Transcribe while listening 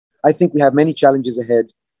I think we have many challenges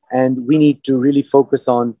ahead, and we need to really focus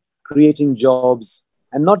on creating jobs,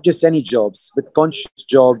 and not just any jobs, but conscious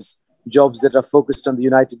jobs, jobs that are focused on the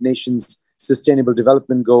United Nations Sustainable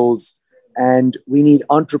Development Goals. And we need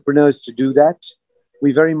entrepreneurs to do that.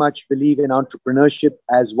 We very much believe in entrepreneurship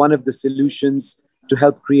as one of the solutions to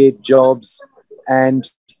help create jobs. And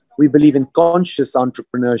we believe in conscious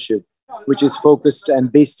entrepreneurship, which is focused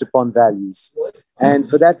and based upon values. And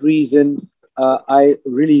for that reason, I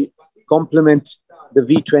really compliment the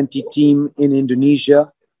V20 team in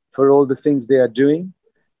Indonesia for all the things they are doing.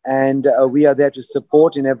 And we are there to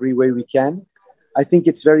support in every way we can. I think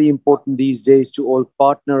it's very important these days to all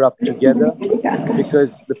partner up together,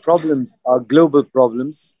 because the problems are global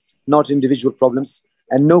problems, not individual problems.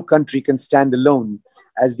 And no country can stand alone,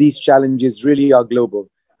 as these challenges really are global.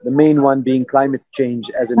 The main one being climate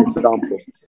change as an example.